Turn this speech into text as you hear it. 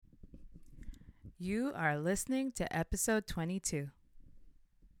You are listening to episode 22.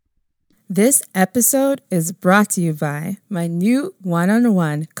 This episode is brought to you by my new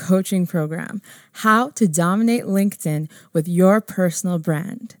one-on-one coaching program, How to Dominate LinkedIn with Your Personal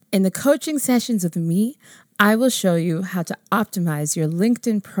Brand. In the coaching sessions with me, I will show you how to optimize your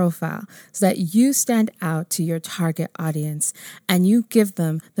LinkedIn profile so that you stand out to your target audience and you give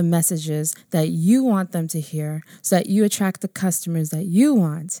them the messages that you want them to hear so that you attract the customers that you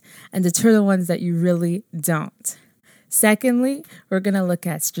want and deter the ones that you really don't. Secondly, we're going to look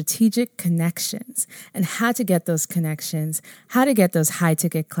at strategic connections and how to get those connections, how to get those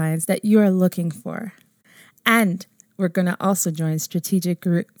high-ticket clients that you are looking for. And we're going to also join strategic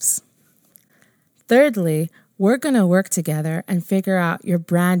groups. Thirdly, we're going to work together and figure out your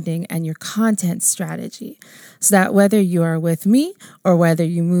branding and your content strategy so that whether you are with me or whether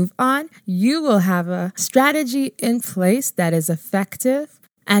you move on, you will have a strategy in place that is effective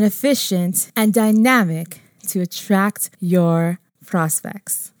and efficient and dynamic to attract your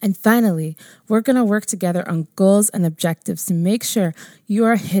prospects. And finally, we're going to work together on goals and objectives to make sure you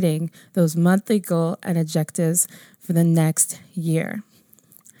are hitting those monthly goals and objectives for the next year.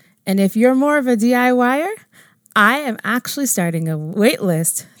 And if you're more of a DIYer, I am actually starting a wait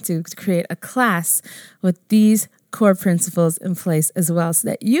list to create a class with these core principles in place as well so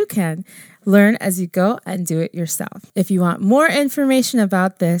that you can learn as you go and do it yourself. If you want more information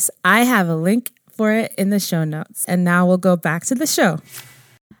about this, I have a link for it in the show notes. And now we'll go back to the show.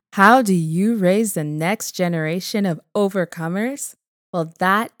 How do you raise the next generation of overcomers? Well,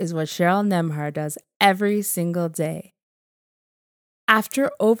 that is what Cheryl Nembhard does every single day.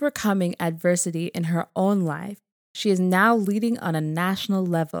 After overcoming adversity in her own life, she is now leading on a national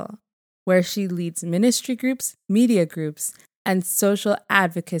level, where she leads ministry groups, media groups, and social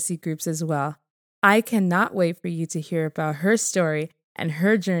advocacy groups as well. I cannot wait for you to hear about her story and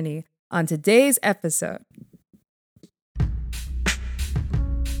her journey on today's episode.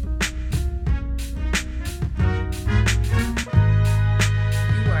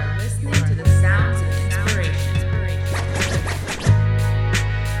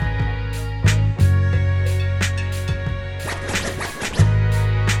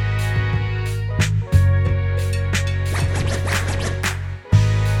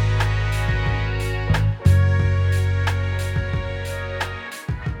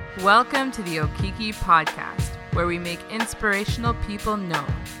 Welcome to the Okiki Podcast, where we make inspirational people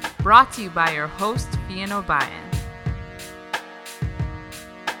known. Brought to you by your host, Fian Obayan.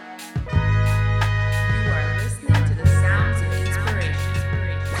 You are listening to the sounds of inspiration.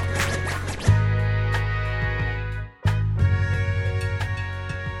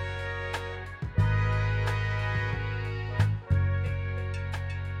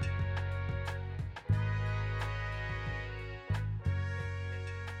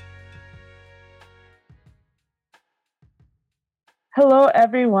 Hello,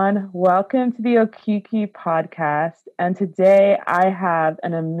 everyone. Welcome to the Okiki Podcast. And today I have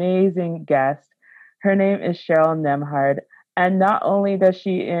an amazing guest. Her name is Cheryl Nembhard. And not only does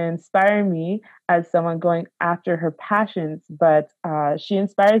she inspire me as someone going after her passions, but she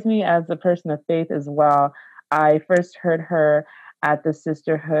inspires me as a person of faith as well. I first heard her at the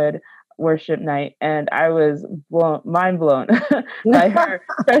Sisterhood worship night, and I was mind blown by her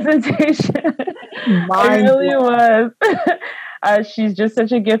presentation. I really was. She's just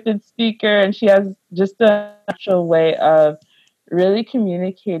such a gifted speaker, and she has just a natural way of really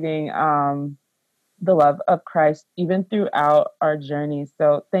communicating the love of Christ even throughout our journey.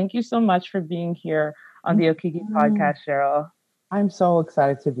 So thank you so much for being here on the Okiki Podcast, Cheryl. I'm so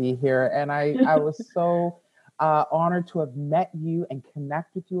excited to be here, and I was so honored to have met you and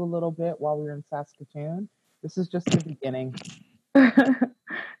connect with you a little bit while we were in Saskatoon. This is just the beginning.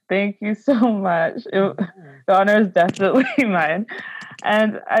 Thank you so much. The honor is definitely mine.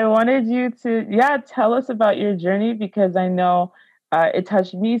 And I wanted you to, tell us about your journey, because I know it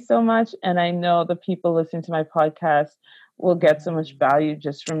touched me so much. And I know the people listening to my podcast will get so much value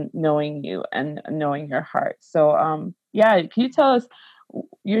just from knowing you and knowing your heart. So, can you tell us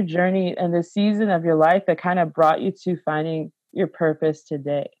your journey and the season of your life that kind of brought you to finding your purpose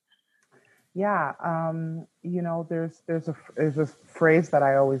today? Yeah, there's a phrase that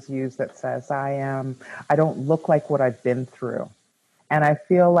I always use that says, I don't look like what I've been through. And I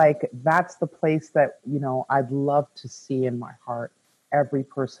feel like that's the place that, I'd love to see in my heart every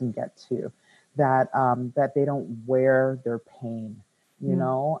person get to, that they don't wear their pain,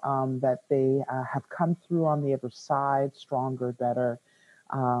 that they have come through on the other side stronger, better,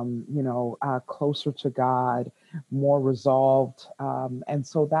 closer to God, more resolved. And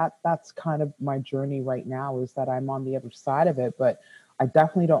so that's kind of my journey right now, is that I'm on the other side of it, but I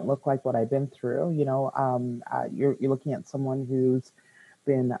definitely don't look like what I've been through. You're looking at someone who's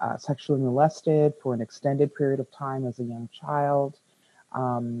been sexually molested for an extended period of time as a young child.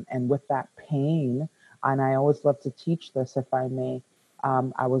 And with that pain, and I always love to teach this, if I may,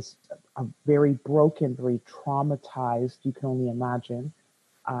 I was a very broken, very traumatized, you can only imagine,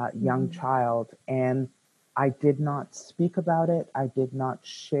 young child. And I did not speak about it. I did not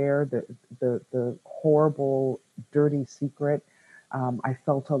share the horrible, dirty secret. I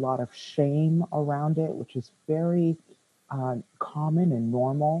felt a lot of shame around it, which is very common and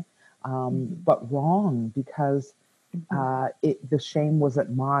normal, but wrong, because the shame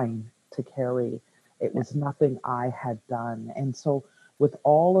wasn't mine to carry. It was nothing I had done. And so with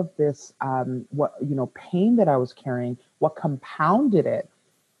all of this, pain that I was carrying, what compounded it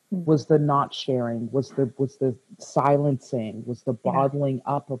was the not sharing, was the silencing, was the bottling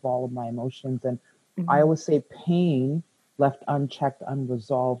up of all of my emotions. And I always say pain left unchecked,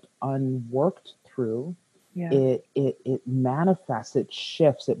 unresolved, unworked through, it manifests, it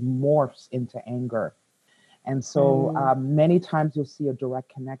shifts, it morphs into anger. And so many times you'll see a direct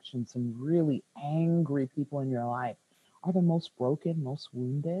connection. Some really angry people in your life are the most broken, most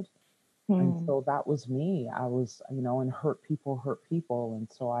wounded. And so that was me. I was, and hurt people. And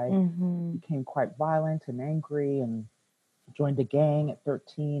so I became quite violent and angry, and joined a gang at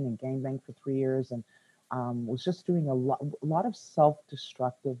 13 and gangbanged for 3 years, and was just doing a lot of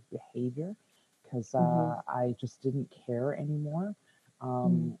self-destructive behavior, because I just didn't care anymore.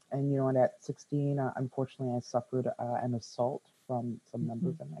 And at 16, unfortunately, I suffered an assault from some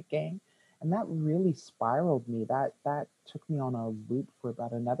members of my gang. And that really spiraled me. That took me on a loop for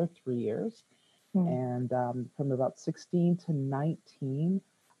about another 3 years. And from about 16 to 19,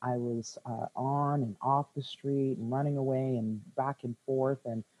 I was on and off the street, and running away and back and forth,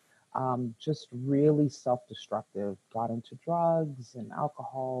 and just really self-destructive. Got into drugs and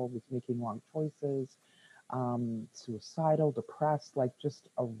alcohol, was making wrong choices, suicidal, depressed, like just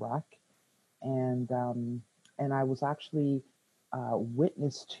a wreck. And I was actually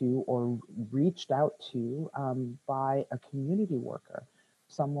witnessed to or reached out to by a community worker,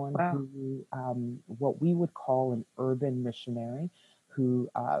 someone who, what we would call an urban missionary, who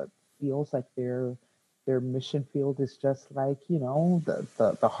feels like their mission field is just like,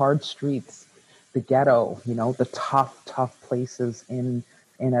 the hard streets, the ghetto, the tough places in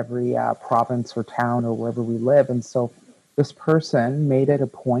every province or town or wherever we live. And so this person made it a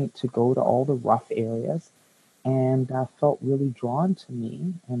point to go to all the rough areas, and felt really drawn to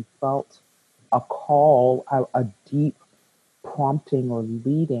me, and felt a call, a deep prompting or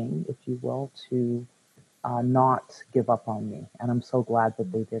leading, if you will, to not give up on me. And I'm so glad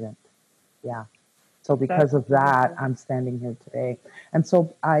that they didn't. Yeah. So because of that, I'm standing here today. And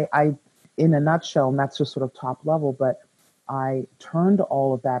so I, in a nutshell, and that's just sort of top level, but I turned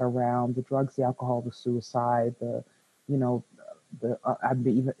all of that around: the drugs, the alcohol, the suicide, even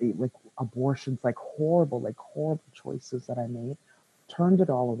like abortions, like horrible choices that I made, turned it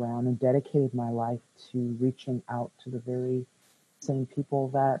all around and dedicated my life to reaching out to the very same people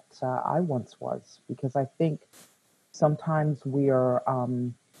that I once was. Because I think sometimes we are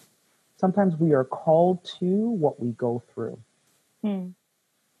called to what we go through.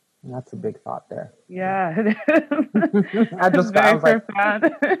 And that's a big thought there. Yeah, it is. That's very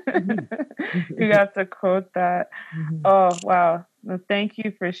profound. You have to quote that. Oh, wow. Well, thank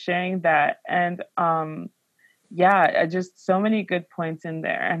you for sharing that. And just so many good points in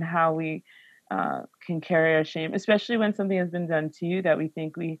there, and how we can carry our shame, especially when something has been done to you that we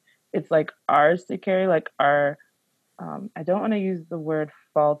think it's like ours to carry, like our, I don't want to use the word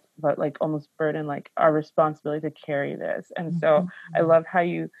fault, but like almost burden, like our responsibility to carry this. And so I love how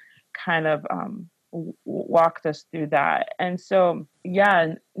you kind of walked us through that. And so,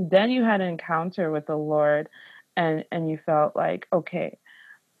 and then you had an encounter with the Lord, and you felt like, okay,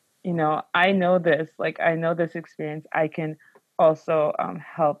 I know this, like, I know this experience. I can also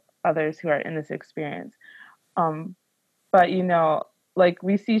help others who are in this experience. But, like,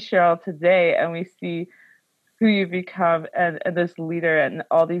 we see Cheryl today, and we see who you become, and this leader, and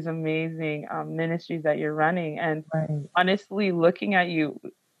all these amazing ministries that you're running. And honestly, looking at you,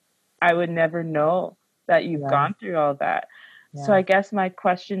 I would never know that you've gone through all that. So I guess my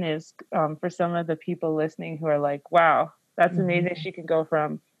question is, for some of the people listening who are like, wow, that's amazing. She can go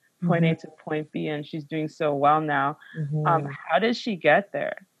from point A to point B, and she's doing so well now. How did she get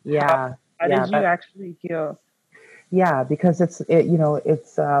there? How did you actually heal? Yeah, because it's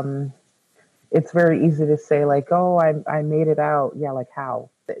very easy to say, like, oh, I made it out. Yeah, like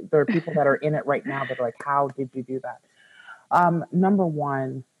how? There are people that are in it right now that are like, how did you do that? Number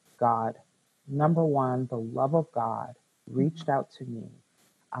one, God. Number one, the love of God reached out to me,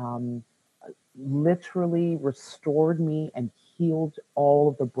 um, literally restored me and healed all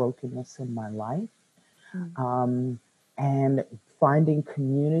of the brokenness in my life. Mm. Um, and finding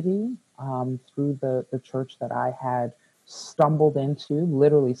community through the church that I had stumbled into,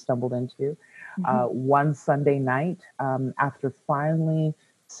 literally stumbled into, one Sunday night after finally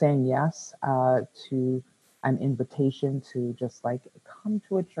saying yes to an invitation to just like come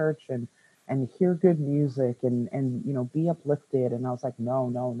to a church and hear good music and be uplifted. And I was like, no,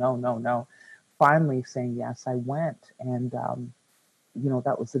 no, no, no, no. Finally saying yes, I went. And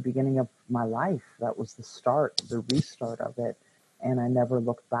that was the beginning of my life. That was the start, the restart of it. And I never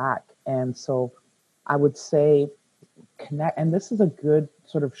looked back. And so I would say connect. And this is a good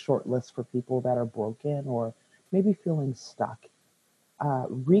sort of short list for people that are broken or maybe feeling stuck.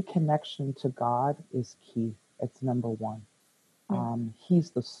 Reconnection to God is key. It's number one. Yeah. He's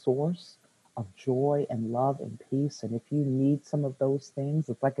the source of joy and love and peace. And if you need some of those things,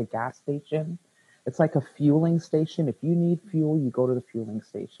 it's like a gas station. It's like a fueling station. If you need fuel, you go to the fueling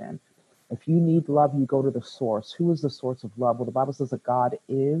station. If you need love, you go to the source. Who is the source of love? Well, the Bible says that God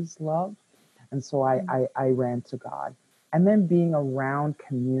is love. And so I ran to God. And then being around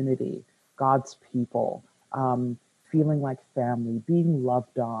community, God's people, feeling like family, being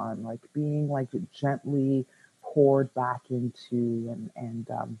loved on, like being like gently poured back into and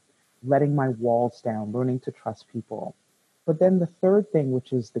letting my walls down, learning to trust people. But then the third thing,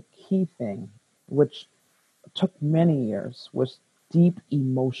 which is the key thing, which took many years, was deep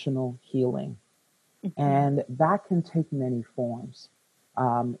emotional healing. And that can take many forms.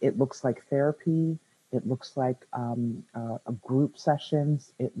 It looks like therapy. It looks like a group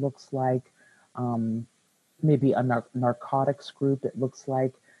sessions. It looks like um, maybe a narcotics group. It looks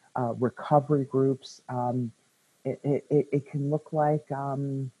like recovery groups. It can look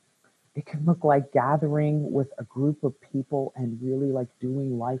like gathering with a group of people and really like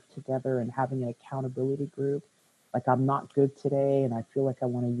doing life together and having an accountability group. Like I'm not good today and I feel like I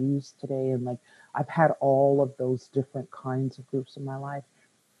want to use today. And like I've had all of those different kinds of groups in my life.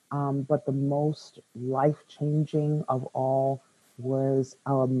 But the most life changing of all was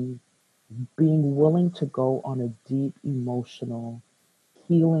being willing to go on a deep emotional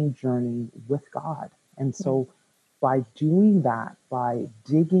healing journey with God. And so by doing that, by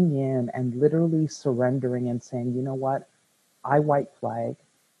digging in and literally surrendering and saying, you know what, I white flag.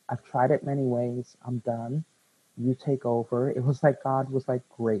 I've tried it many ways. I'm done. You take over. It was like God was like,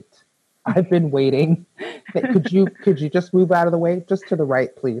 great. I've been waiting. Could you just move out of the way? Just to the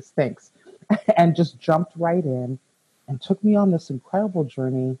right, please. Thanks. And just jumped right in and took me on this incredible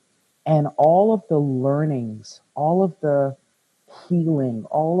journey and all of the learnings, all of the healing,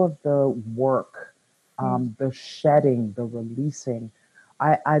 all of the work, the shedding, the releasing.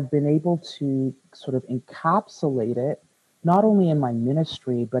 I've been able to sort of encapsulate it, not only in my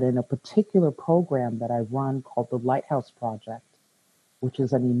ministry, but in a particular program that I run called the Lighthouse Project, which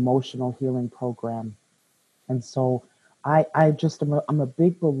is an emotional healing program. And so I'm a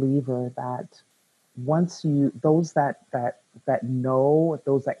big believer that once those that know,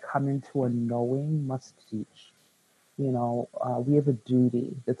 those that come into a knowing must teach. We have a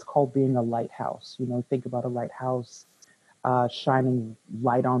duty. It's called being a lighthouse. Think about a lighthouse shining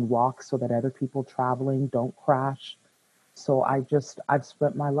light on rocks so that other people traveling don't crash. So I've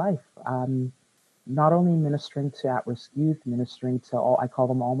spent my life not only ministering to at-risk youth, ministering to I call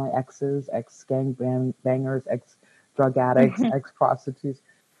them all my exes, ex-bangers, ex-drug addicts, ex-prostitutes,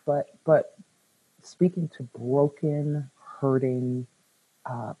 but speaking to broken, hurting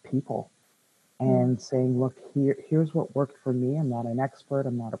people and saying, look, here's what worked for me. I'm not an expert,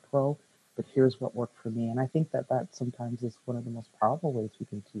 I'm not a pro, but here's what worked for me. And I think that sometimes is one of the most powerful ways we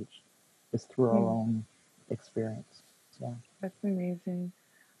can teach is through our own experience. Yeah. That's amazing.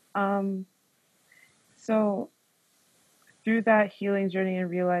 So through that healing journey and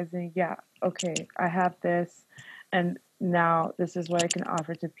realizing, yeah, okay, I have this, and now this is what I can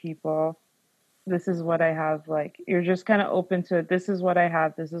offer to people. This is what I have. Like, you're just kind of open to, this is what I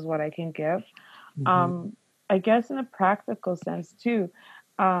have, this is what I can give. Mm-hmm. I guess in a practical sense too,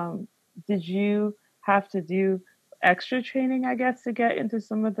 did you have to do extra training, I guess, to get into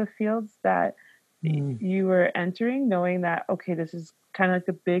some of the fields that you were entering, knowing that, okay, this is kind of like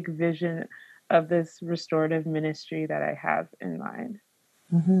the big vision of this restorative ministry that I have in mind?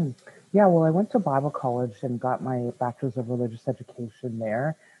 Mm-hmm. Yeah, well, I went to Bible college and got my bachelor's of religious education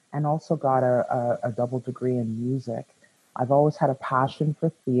there, and also got a double degree in music. I've always had a passion for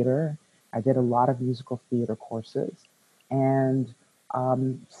theater. I did a lot of musical theater courses and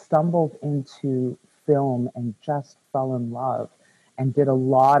stumbled into film and just fell in love and did a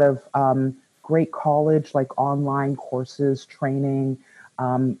lot of great college, like online courses, training,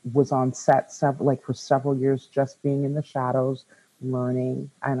 was on set for several years, just being in the shadows, learning.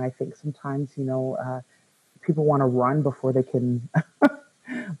 And I think sometimes, people want to run before they can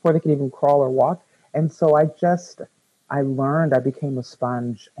before they can even crawl or walk. And so I learned, I became a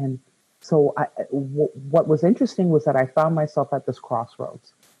sponge. And so what was interesting was that I found myself at this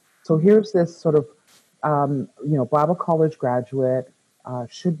crossroads. So here's this sort of, Bible college graduate,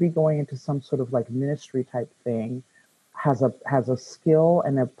 should be going into some sort of like ministry type thing, has a skill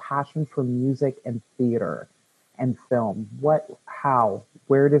and a passion for music and theater and film.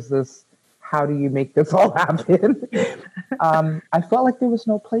 How do you make this all happen? I felt like there was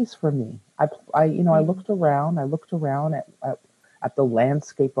no place for me. I looked around. I looked around at the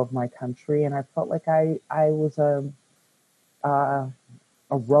landscape of my country, and I felt like I was a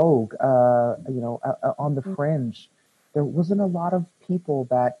rogue, on the fringe. There wasn't a lot of people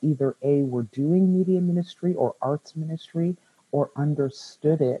that either were doing media ministry or arts ministry or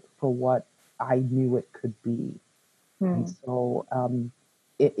understood it for what I knew it could be. And so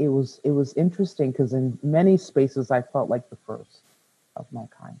it was interesting because in many spaces I felt like the first of my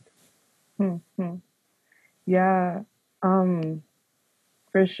kind. Yeah,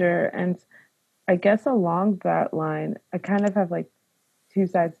 for sure. And I guess along that line, I kind of have like two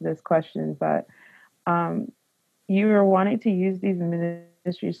sides to this question, but you were wanting to use these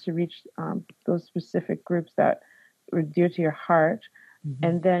ministries to reach those specific groups that were dear to your heart.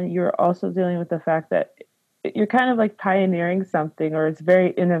 And then you're also dealing with the fact that you're kind of like pioneering something, or it's very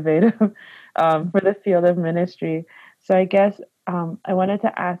innovative for the field of ministry. So I guess I wanted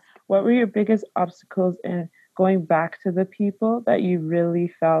to ask, what were your biggest obstacles in going back to the people that you really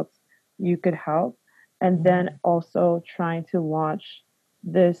felt you could help? And then also trying to launch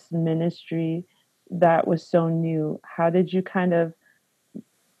this ministry that was so new. How did you kind of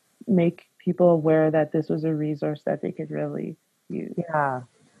make people aware that this was a resource that they could really use? Yeah.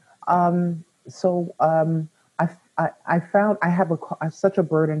 I found I have such a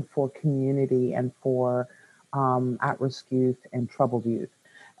burden for community and for at-risk youth and troubled youth.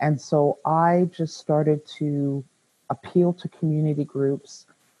 And so I just started to appeal to community groups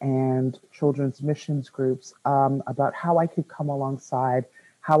and children's missions groups about how I could come alongside,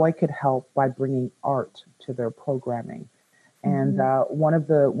 how I could help by bringing art to their programming. And one of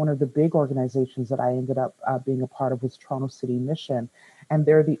the big organizations that I ended up being a part of was Toronto City Mission, and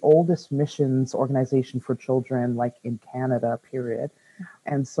they're the oldest missions organization for children, like in Canada, period.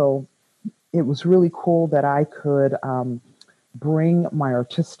 And so it was really cool that I could bring my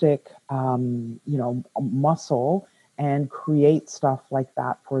artistic, muscle and create stuff like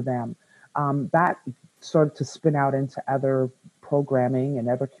that for them. That started to spin out into other programming and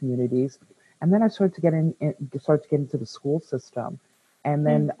other communities. And then I started to get into the school system. And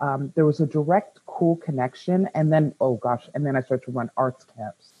then there was a direct, cool connection. And then, and then I started to run arts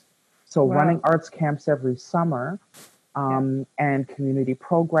camps. So running arts camps every summer, and community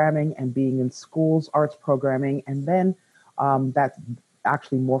programming and being in schools, arts programming. And then that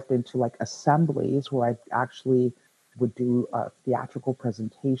actually morphed into like assemblies where I actually would do a theatrical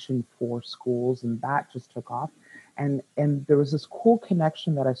presentation for schools, and that just took off. And there was this cool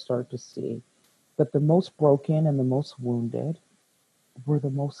connection that I started to see, that the most broken and the most wounded were the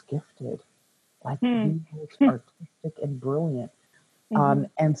most gifted, like the most artistic and brilliant.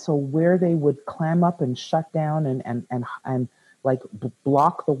 And so where they would clam up and shut down and like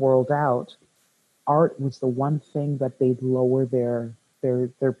block the world out, art was the one thing that they'd lower their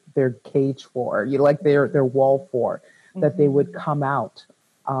cage for, like their wall for, that they would come out,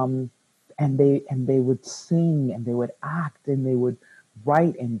 and they would sing and they would act and they would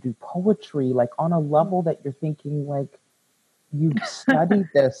write and do poetry, like on a level that you're thinking like you've studied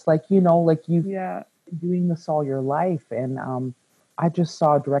this, like you've been doing this all your life. And I just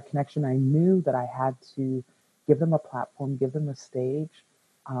saw a direct connection. I knew that I had to give them a platform, give them a stage,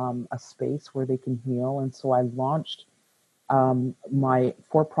 a space where they can heal. And so I launched my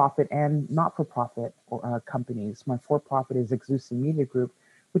for-profit and not-for-profit companies. My for-profit is Exusi Media Group,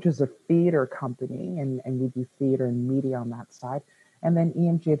 which is a theater company, and we do theater and media on that side. And then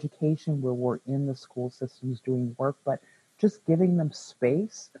EMG Education, where we're in the school systems doing work, but just giving them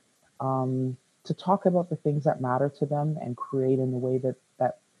space to talk about the things that matter to them and create in the way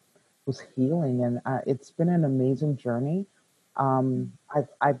that was healing. And it's been an amazing journey.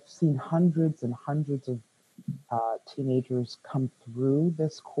 I've seen hundreds and hundreds of teenagers come through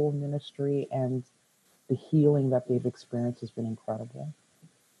this cool ministry, and the healing that they've experienced has been incredible.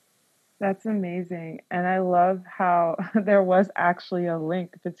 That's amazing. And I love how there was actually a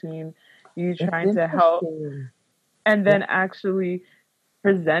link between you trying to help and then actually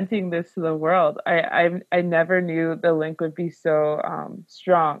presenting this to the world. I never knew the link would be so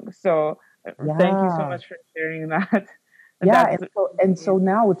strong. So thank you so Yeah. much for sharing that. Yeah, That's and so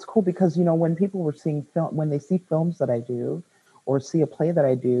now it's cool because when people were seeing film, when they see films that I do, or see a play that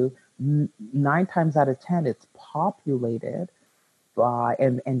I do, 9 times out of 10, it's populated by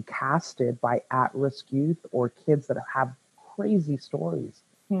and casted by at-risk youth or kids that have crazy stories,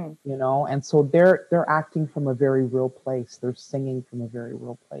 hmm, and so they're acting from a very real place. They're singing from a very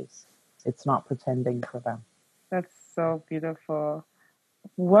real place. It's not pretending for them. that's so beautiful.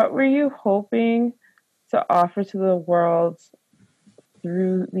 What were you hoping to offer to the world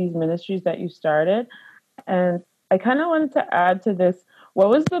through these ministries that you started? And I kind of wanted to add to this, what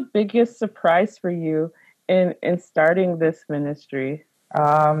was the biggest surprise for you in starting this ministry?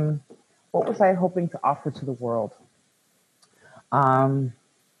 Um, what was I hoping to offer to the world? Um,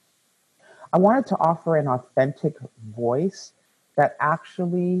 I wanted to offer an authentic voice that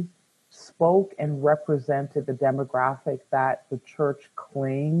actually spoke and represented the demographic that the church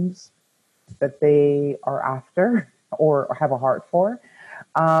claims that they are after or have a heart for.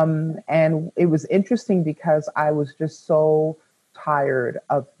 And it was interesting because I was just so tired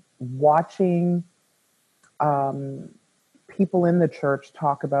of watching um, people in the church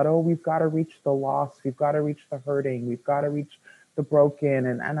talk about, oh, we've got to reach the lost, we've got to reach the hurting, we've got to reach the broken.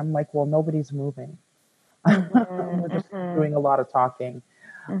 And I'm like, well, nobody's moving. We're just Mm-hmm, doing a lot of talking.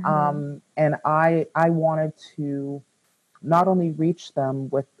 mm-hmm, And I wanted to not only reach them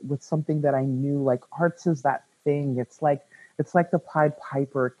with something that I knew, like arts is that thing. It's like the Pied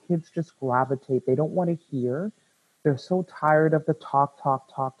Piper. Kids just gravitate. They don't want to hear. They're so tired of the talk,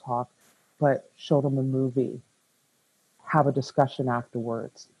 talk, talk, talk. But show them a movie, have a discussion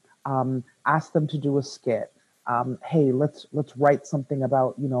afterwards, ask them to do a skit. Hey, let's write something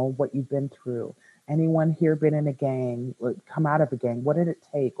about what you've been through. Anyone here been in a gang? Come out of a gang? What did it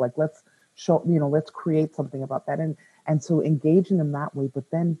take? Like let's create something about that, and so engaging them that way. But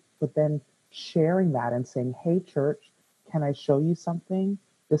then sharing that and saying, hey, church, can I show you something?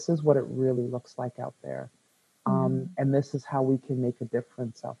 This is what it really looks like out there, and this is how we can make a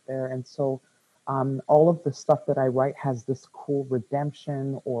difference out there. And so all of the stuff that I write has this cool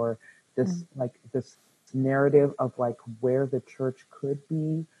redemption or this narrative of like where the church could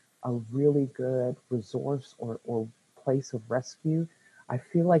be a really good resource or place of rescue. I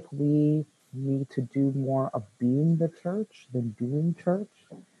feel like we need to do more of being the church than doing church,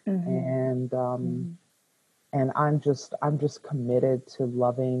 mm-hmm, and mm-hmm. I'm just committed to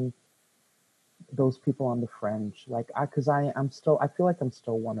loving those people on the fringe, like because I feel like I'm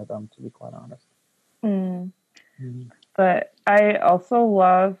still one of them, to be quite honest. Mm. Mhm. But I also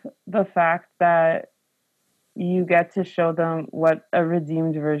love the fact that you get to show them what a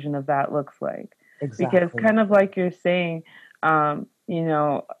redeemed version of that looks like. Because Exactly. kind of like you're saying,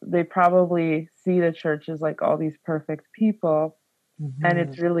 they probably see the church as like all these perfect people, and Hmm.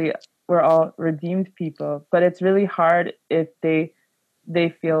 it's really we're all redeemed people. But it's really hard if they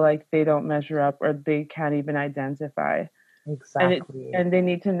feel like they don't measure up or they can't even identify. Exactly. And they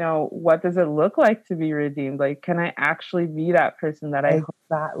need to know, what does it look like to be redeemed? Like, can I actually be that person that I hope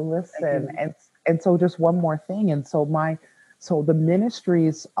I Listen, can and so just one more thing, and so the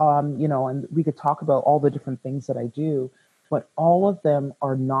ministries, and we could talk about all the different things that I do, but all of them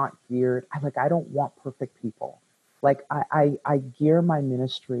are not geared. I don't want perfect people. Like I gear my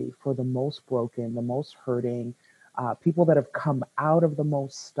ministry for the most broken, the most hurting, people that have come out of the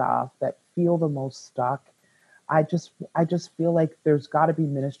most stuff, that feel the most stuck. I just feel like there's got to be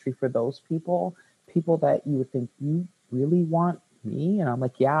ministry for those people that you would think, you really want me, and I'm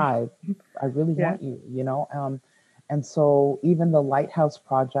like, yeah, I really yeah. want you, and so even the Lighthouse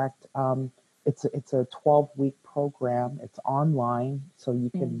Project, it's a 12-week program. It's online, so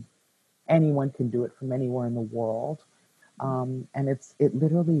Mm. anyone can do it from anywhere in the world, and it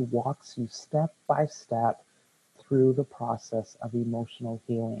literally walks you step by step through the process of emotional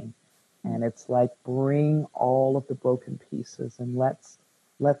healing. And it's like, bring all of the broken pieces and let's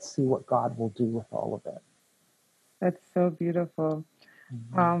see what God will do with all of it. That's so beautiful.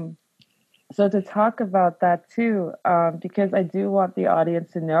 Mhm. Um, so to talk about that too, because I do want the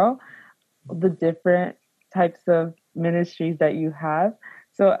audience to know the different types of ministries that you have.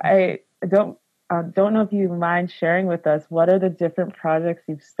 So I don't know if you mind sharing with us, what are the different projects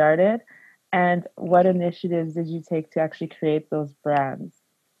you've started, and what initiatives did you take to actually create those brands?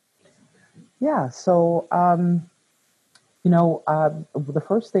 Yeah, so the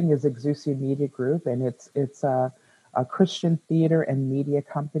first thing is Exousia Media Group, and it's a Christian theater and media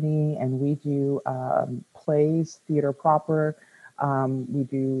company, and we do plays, theater proper. We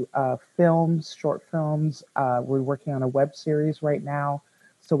do films, short films. We're working on a web series right now.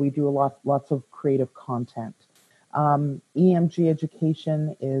 So we do lots of creative content. EMG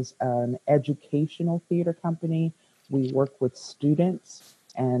Education is an educational theater company. We work with students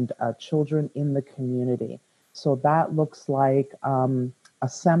and children in the community. So that looks like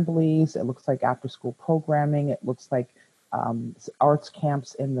assemblies, it looks like after school programming, it looks like arts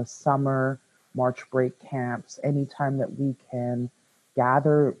camps in the summer, March break camps, anytime that we can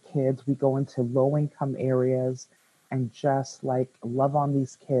gather kids, we go into low income areas and just like love on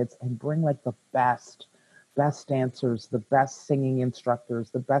these kids and bring like the best dancers, the best singing instructors,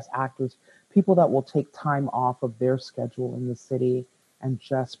 the best actors, people that will take time off of their schedule in the city and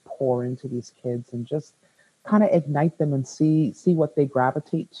just pour into these kids and just kind of ignite them and see what they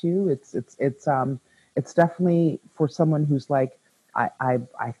gravitate to. It's definitely for someone who's like, I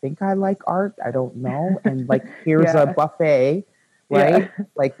think I like art. I don't know. And like, here's a buffet, right? Yeah.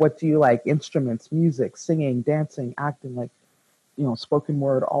 Like, what do you like? Instruments, music, singing, dancing, acting, like, spoken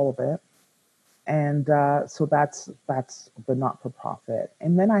word, all of it. And so that's the not for profit.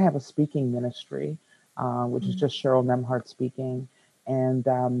 And then I have a speaking ministry, which is just Cheryl Nemhart speaking, and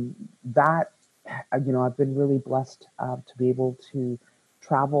that I've been really blessed to be able to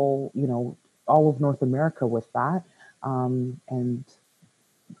travel, all of North America with that, and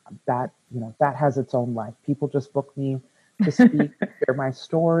that that has its own life. People just book me to speak, share my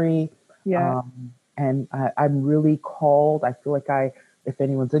story, Yeah. and I'm really called. I feel like if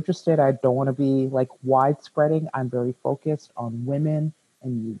anyone's interested, I don't want to be like widespreading. I'm very focused on women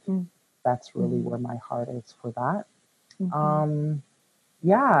and youth. Mm. That's really where my heart is for that. Mm-hmm.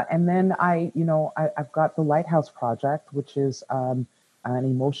 Yeah, and then I've got the Lighthouse Project, which is an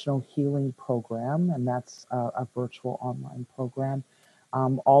emotional healing program, and that's a virtual online program.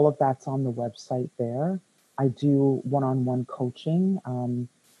 All of that's on the website there. I do one-on-one coaching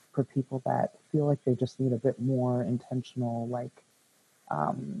for people that feel like they just need a bit more intentional, like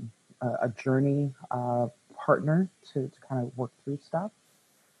a journey partner to kind of work through stuff.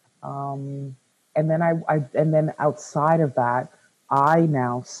 And then and then outside of that, I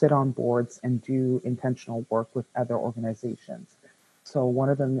now sit on boards and do intentional work with other organizations. So one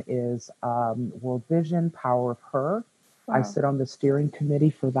of them is World Vision, Power of Her. I Wow. sit on the steering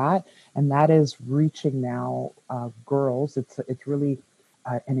committee for that, and that is reaching now girls. It's really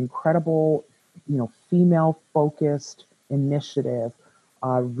an incredible, female focused initiative,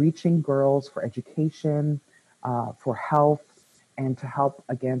 reaching girls for education, for health, and to help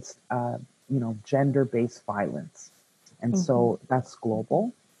against gender-based violence. And Mm-hmm. so that's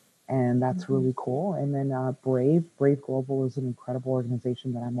global, and that's Mm-hmm. really cool. And then Brave Global is an incredible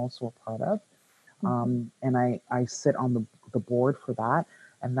organization that I'm also a part of, Mm-hmm. and I sit on the board for that,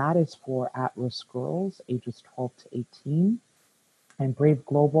 and that is for at-risk girls ages 12 to 18. And Brave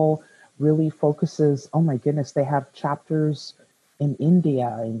Global really focuses. Oh my goodness, they have chapters in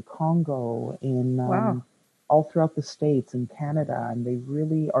India, in Congo, in Wow. all throughout the States, in Canada, and they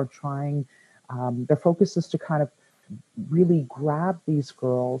really are trying. Their focus is to kind of really grab these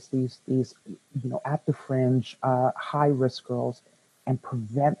girls, these at the fringe, high risk girls, and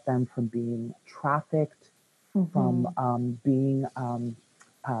prevent them from being trafficked, from Mm-hmm. being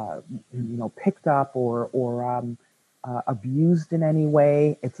uh, picked up or abused in any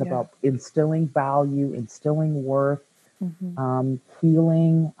way. It's Yeah. about instilling value, instilling worth, Mm-hmm.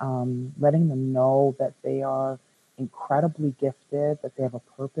 healing, letting them know that they are incredibly gifted, that they have a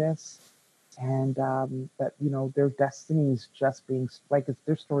purpose, and that their destiny is just being like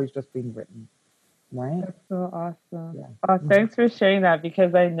their story is just being written, right? That's so awesome. Yeah. Mhm. Thanks for sharing that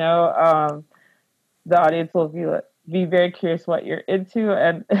because I know the audience will be very curious what you're into.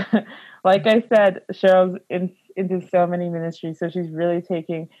 And like I said, Cheryl's into so many ministries. So she's really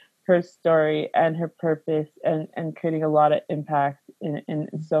taking her story and her purpose and creating a lot of impact in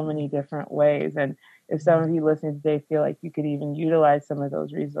so many different ways. And if some of you listening today feel like you could even utilize some of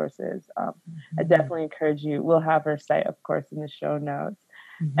those resources, I Mhm. definitely encourage you. We'll have her site, of course, in the show notes.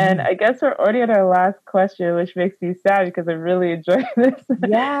 And Mhm. I guess we're already at our last question, which makes me sad because I really enjoyed this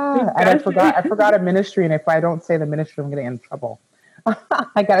Yeah, and discussion. I forgot a ministry, and if I don't say the ministry, I'm going to get in trouble.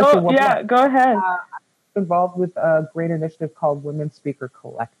 I got to say Oh, one more. yeah, go ahead. Involved with a great initiative called Women Speaker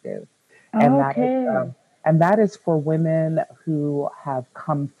Collective, and Okay. that is for women who have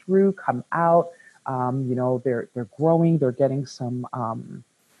come out. They're growing, they're getting some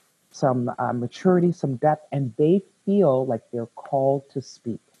maturity, some depth, and they feel like they're called to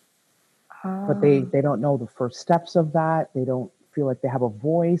speak, but Ah, they don't know the first steps of that. They don't feel like they have a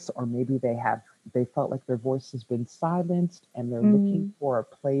voice, or maybe they felt like their voice has been silenced, and they're looking mm, for a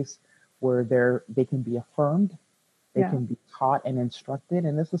place where they can be affirmed, they yeah. can be taught and instructed.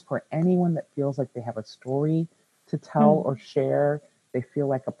 And this is for anyone that feels like they have a story to tell Mm, or share, They feel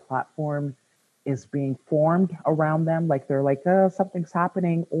like a platform is being formed around them. Like they're like, oh, something's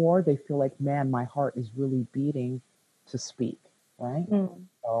happening. Or they feel like, man, my heart is really beating to speak, right? Mm,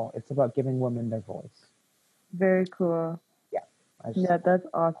 So it's about giving women their voice. very cool. Yeah. I just, Yeah, that's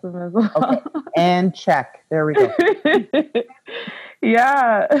awesome as okay. well. And check. There we go.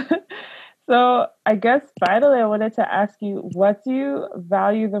 Yeah. So I guess finally, I wanted to ask you, what do you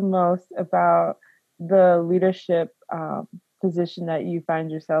value the most about the leadership position that you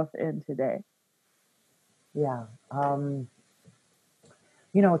find yourself in today? Yeah.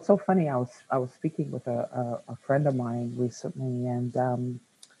 It's so funny. I was speaking with a friend of mine recently, and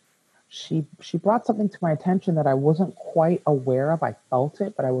she brought something to my attention that I wasn't quite aware of. I felt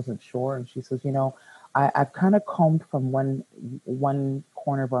it, but I wasn't sure. And she says, I've kind of combed from one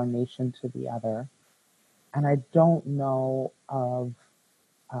corner of our nation to the other, and I don't know of.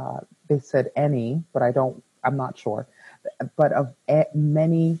 They said any, but I'm not sure, but of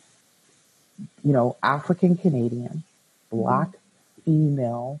many, African Canadian, Hmm. Black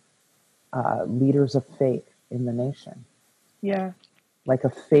female leaders of faith in the nation, Yeah. like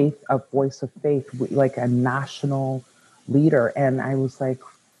a voice of faith, like a national leader. And I was like,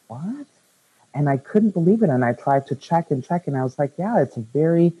 what? And I couldn't believe it. And I tried to check and check, and I was like, yeah, it's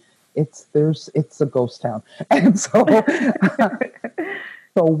a ghost town. And so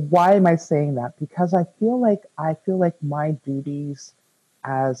why am I saying that? Because I feel like my duties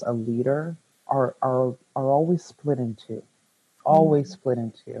as a leader are always split in two, always Mm, split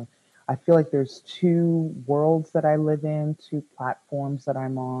in two. I feel like there's two worlds that I live in, two platforms that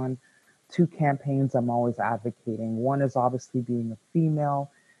I'm on, two campaigns I'm always advocating. One is obviously being a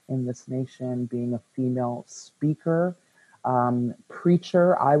female in this nation, being a female speaker,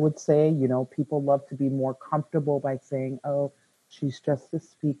 preacher. I would say, people love to be more comfortable by saying, oh, she's just a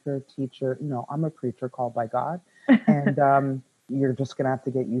speaker, teacher. No, I'm a preacher called by God. And you're just going to have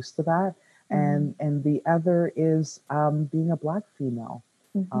to get used to that. mm, And the other is being a Black female,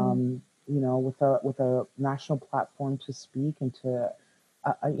 mhm, with a national platform to speak and to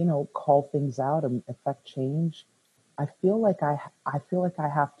call things out and affect change. I feel like I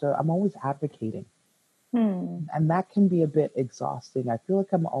have to. I'm always advocating, hmm, and that can be a bit exhausting. I feel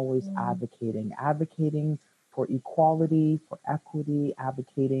like I'm always mm, advocating for equality, for equity,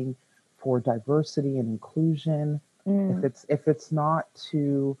 advocating for diversity and inclusion. If mm, it's not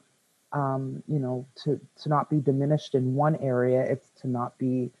to not be diminished in one area, it's to not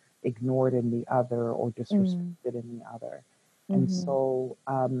be ignored in the other or mm, disrespected in the other. And mhm, so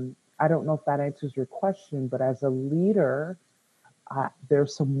I don't know if that answers your question, but as a leader,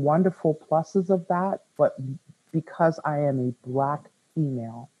 there's some wonderful pluses of that. But because I am a Black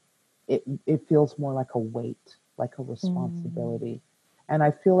female, it feels more like a weight, like a mm, responsibility. And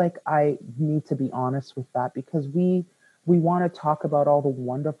I feel like I need to be honest with that because we want to talk about all the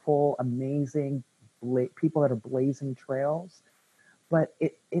wonderful, amazing people that are blazing trails, but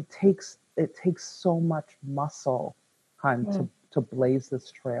it takes so much muscle, hun, mm, to blaze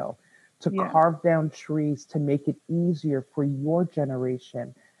this trail, to yeah. carve down trees, to make it easier for your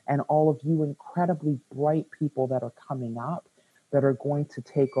generation and all of you incredibly bright people that are coming up that are going to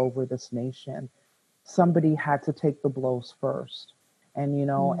take over this nation. Somebody had to take the blows first. And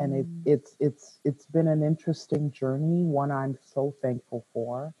Mm, it's been an interesting journey, one I'm so thankful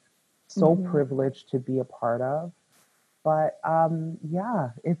for, so mhm, privileged to be a part of. But yeah,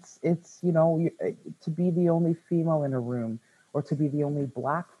 to be the only female in a room, or to be the only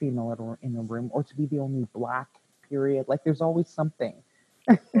Black female in a room, or to be the only Black period. Like there's always something.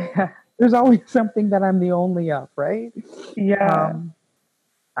 yeah. There's always something that I'm the only of, right? Yeah. Um,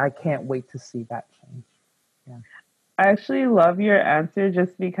 I can't wait to see that change. Yeah. I actually love your answer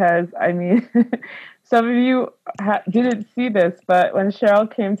just because, I mean, some of you didn't see this, but when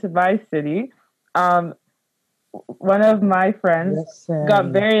Cheryl came to my city, um, one of my friends got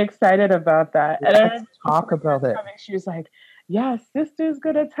Listen, very excited about that. And I let's remember talk before she was about it. coming, she was like, yeah, sister's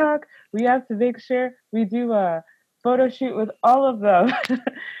gonna talk. We have to make sure we do a photo shoot with all of them.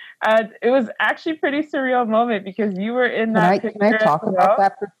 And it was actually a pretty surreal moment because you were in Can that I can I picture as talk about well.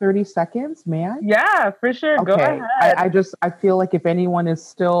 that for 30 seconds? May I? Yeah, for sure. Go Okay. I, ahead. I just I feel like if anyone is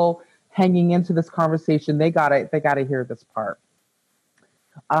still hanging into this conversation, they gotta hear this part.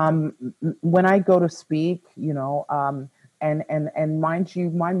 When I go to speak, and mind you,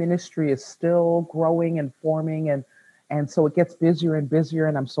 my ministry is still growing and forming, and so it gets busier and busier,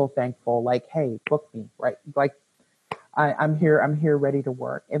 and I'm so thankful. Like, hey, book me, right? Like, I'm here ready to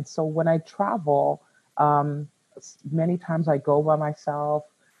work. And so when I travel, um, many times I go by myself.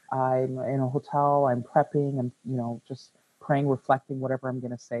 I'm in a hotel. I'm prepping. I'm just praying, reflecting, whatever I'm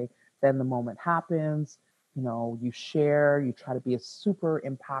going to say. Then the moment happens. you share, you try to be a super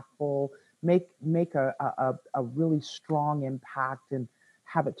impactful, make a really strong impact and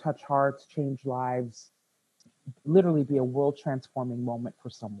have it touch hearts, change lives, literally be a world transforming moment for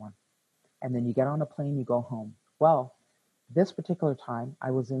someone. And then you get on a plane, you go home. Well, this particular time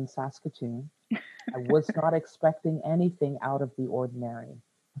I was in Saskatoon. I was not expecting anything out of the ordinary,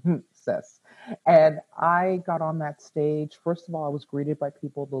 sis. And I got on that stage. First of all, I was greeted by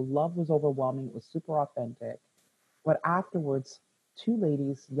people. The love was overwhelming. It was super authentic. But afterwards, two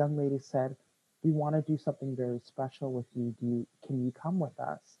ladies, young ladies said, "We want to do something very special with you. Can you come with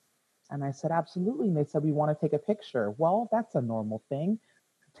us?" And I said, "Absolutely." And they said, "We want to take a picture." Well, that's a normal thing.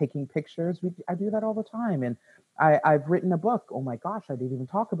 Taking pictures, I do that all the time. And I've written a book. Oh my gosh, I didn't even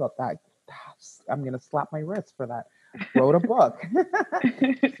talk about that. I'm going to slap my wrist for that. Wrote a book.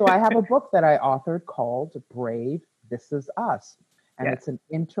 So I have a book that I authored called Brave, This Is Us. And It's an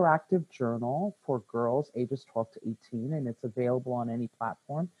interactive journal for girls ages 12 to 18, and it's available on any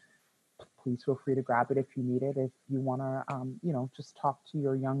platform. Please feel free to grab it if you need it, if you want to, just talk to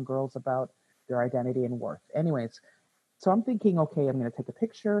your young girls about their identity and worth. Anyways, so I'm thinking, okay, I'm going to take a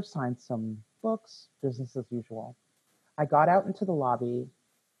picture, sign some books, business as usual. I got out into the lobby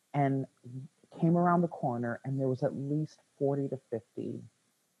and came around the corner, and there was at least 40 to 50,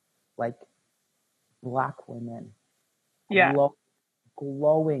 like, Black women. Yeah.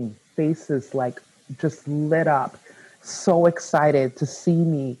 Glowing faces, like, just lit up, so excited to see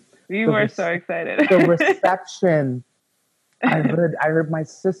me. We were so excited. The reception. I heard my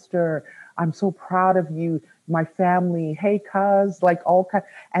sister, "I'm so proud of you." My family, "Hey, cuz," like all kind.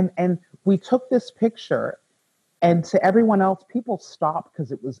 And we took this picture, and to everyone else, people stopped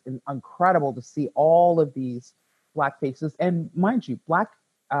because it was incredible to see all of these Black faces. And mind you, Black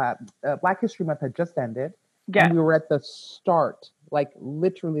History Month had just ended, and we were at the start, like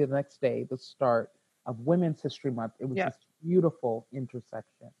literally the next day, the start of Women's History Month. It was this beautiful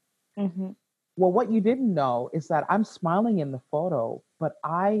intersection. Mm-hmm. Well, what you didn't know is that I'm smiling in the photo, but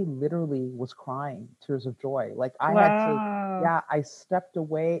I literally was crying tears of joy. Like I had to, I stepped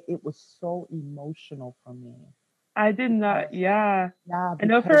away. It was so emotional for me. I did not, I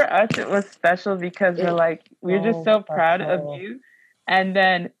know for us it was special because we're just so proud of you. And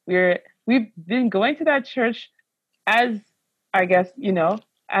then we've been going to that church as, I guess,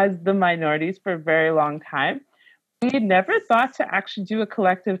 as the minorities for a very long time. We never thought to actually do a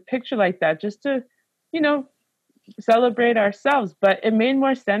collective picture like that, just to, celebrate ourselves. But it made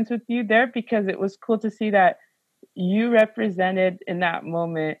more sense with you there because it was cool to see that you represented in that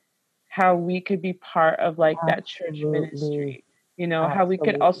moment how we could be part of that church ministry, how we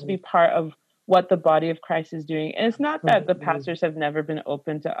could also be part of what the body of Christ is doing. And it's not that the pastors have never been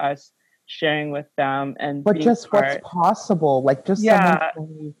open to us sharing with them, but just what's possible, someone told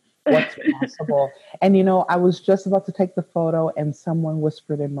me what's possible. And I was just about to take the photo and someone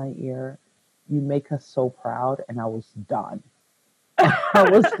whispered in my ear, "You make us so proud." And I was done. I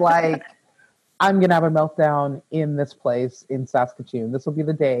was like, I'm going to have a meltdown in this place in Saskatoon. This will be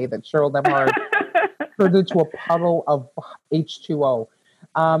the day that Cheryl Nemhard turned into a puddle of H2O.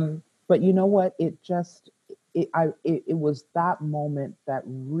 But you know what? It was that moment that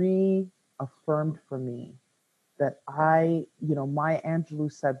reaffirmed for me that Maya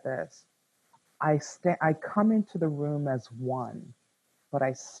Angelou said this, I come into the room as one, but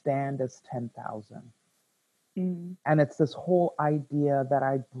I stand as 10,000. Mm. And it's this whole idea that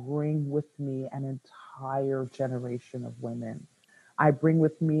I bring with me an entire generation of women. I bring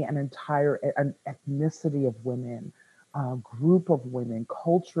with me an entire an ethnicity of women, a group of women,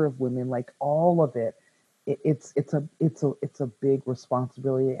 culture of women, like all of it. It's a big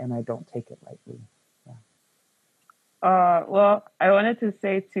responsibility, and I don't take it lightly. Well, I wanted to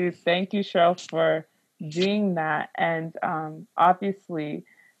say too, thank you, Cheryl, for doing that. And obviously,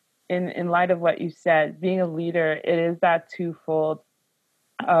 in light of what you said, being a leader, it is that twofold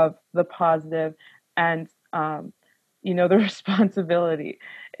of the positive and, the responsibility.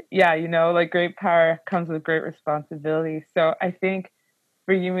 Yeah, great power comes with great responsibility. So I think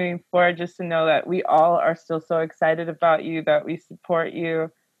for you moving forward, just to know that we all are still so excited about you, that we support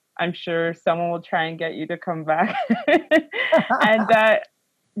you. I'm sure someone will try and get you to come back. And that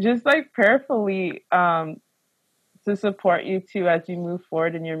just prayerfully, to support you too as you move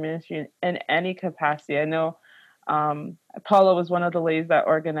forward in your ministry in any capacity. I know Paula was one of the ladies that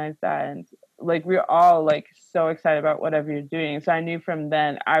organized that, and we're all so excited about whatever you're doing. So I knew from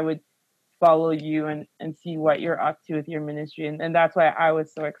then I would follow you and see what you're up to with your ministry, and that's why I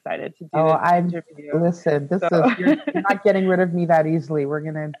was so excited to do this interview. Listen, you're not getting rid of me that easily. We're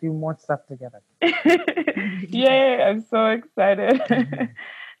gonna do more stuff together. Yay, I'm so excited.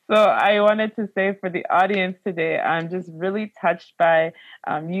 So I wanted to say for the audience today, I'm just really touched by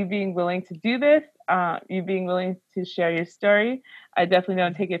you being willing to do this, you being willing to share your story. I definitely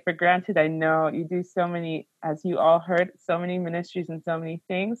don't take it for granted. I know you do so many, as you all heard, so many ministries and so many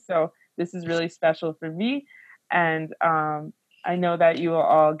things. So this is really special for me. And I know that you will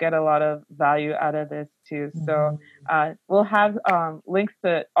all get a lot of value out of this too. So we'll have links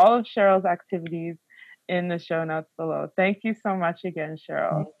to all of Cheryl's activities in the show notes below. Thank you so much again,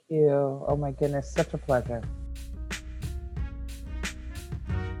 Cheryl. Thank you. Oh my goodness, such a pleasure.